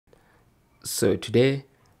So today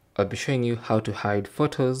I'll be showing you how to hide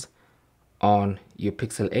photos on your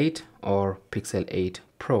Pixel 8 or Pixel 8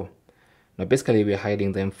 Pro. Now basically we're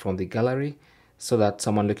hiding them from the gallery so that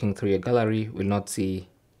someone looking through your gallery will not see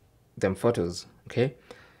them photos. Okay,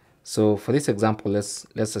 so for this example, let's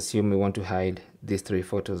assume we want to hide these three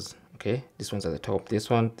photos. Okay, this one's at the top, this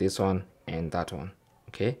one, and that one.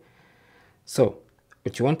 Okay, so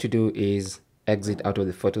what you want to do is exit out of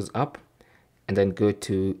the Photos app and then go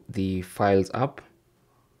to the Files app,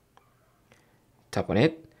 tap on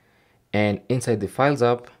it, and inside the Files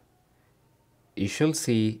app you should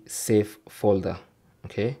see Save Folder.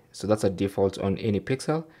 Okay, so that's a default on any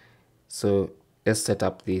Pixel, so let's set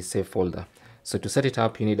up the Save Folder. So to set it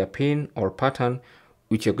up, you need a pin or pattern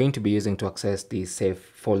which you're going to be using to access the Save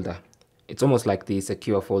Folder. It's almost like the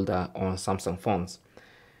secure folder on Samsung phones.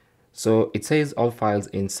 So it says all files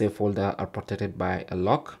in Save Folder are protected by a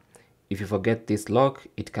lock. If you forget this lock,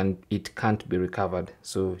 it can't be recovered,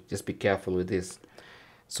 so just be careful with this.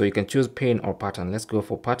 So you can choose pin or pattern. Let's go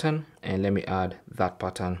for pattern, and let me add that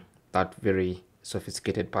pattern, that very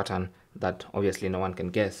sophisticated pattern that obviously no one can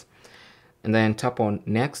guess. And then tap on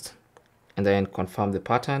next, and then confirm the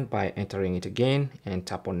pattern by entering it again and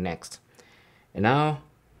tap on next. And now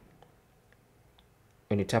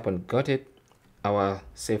when you tap on got it, our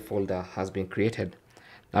save folder has been created.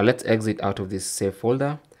 Now let's exit out of this save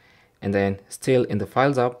folder, and then still in the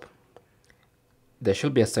Files app there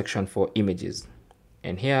should be a section for images,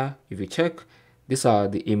 and here if you check, these are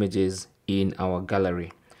the images in our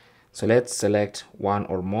gallery. So let's select one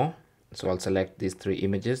or more. So I'll select these three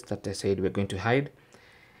images that I said we're going to hide.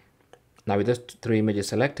 Now with those three images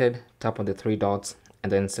selected, tap on the three dots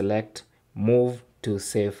and then select Move to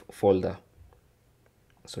Save Folder.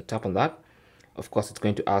 So tap on that. Of course, it's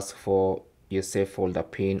going to ask for your save folder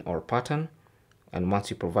pin or pattern, and once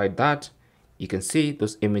you provide that, you can see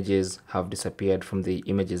those images have disappeared from the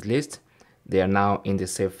images list. They are now in the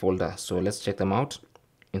save folder. So let's check them out.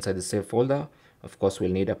 Inside the save folder, of course,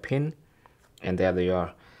 we'll need a pin, and there they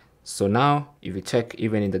are. So now if you check,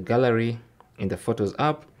 even in the gallery in the Photos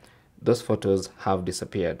app, those photos have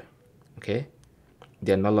disappeared. Okay,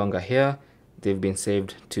 they are no longer here. They've been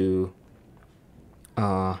saved to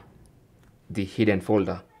the hidden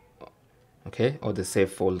folder, okay, or the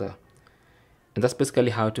save folder. And that's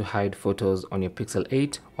basically how to hide photos on your Pixel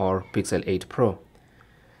 8 or Pixel 8 Pro.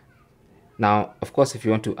 Now, of course, if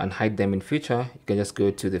you want to unhide them in future, you can just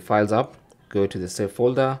go to the Files app, go to the save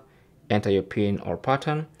folder, enter your pin or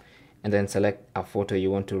pattern, and then select a photo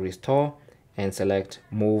you want to restore and select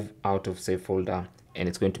Move out of save folder, and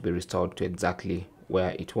it's going to be restored to exactly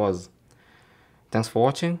where it was. Thanks for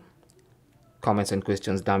watching. Comments and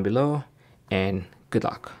questions down below, and good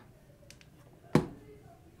luck.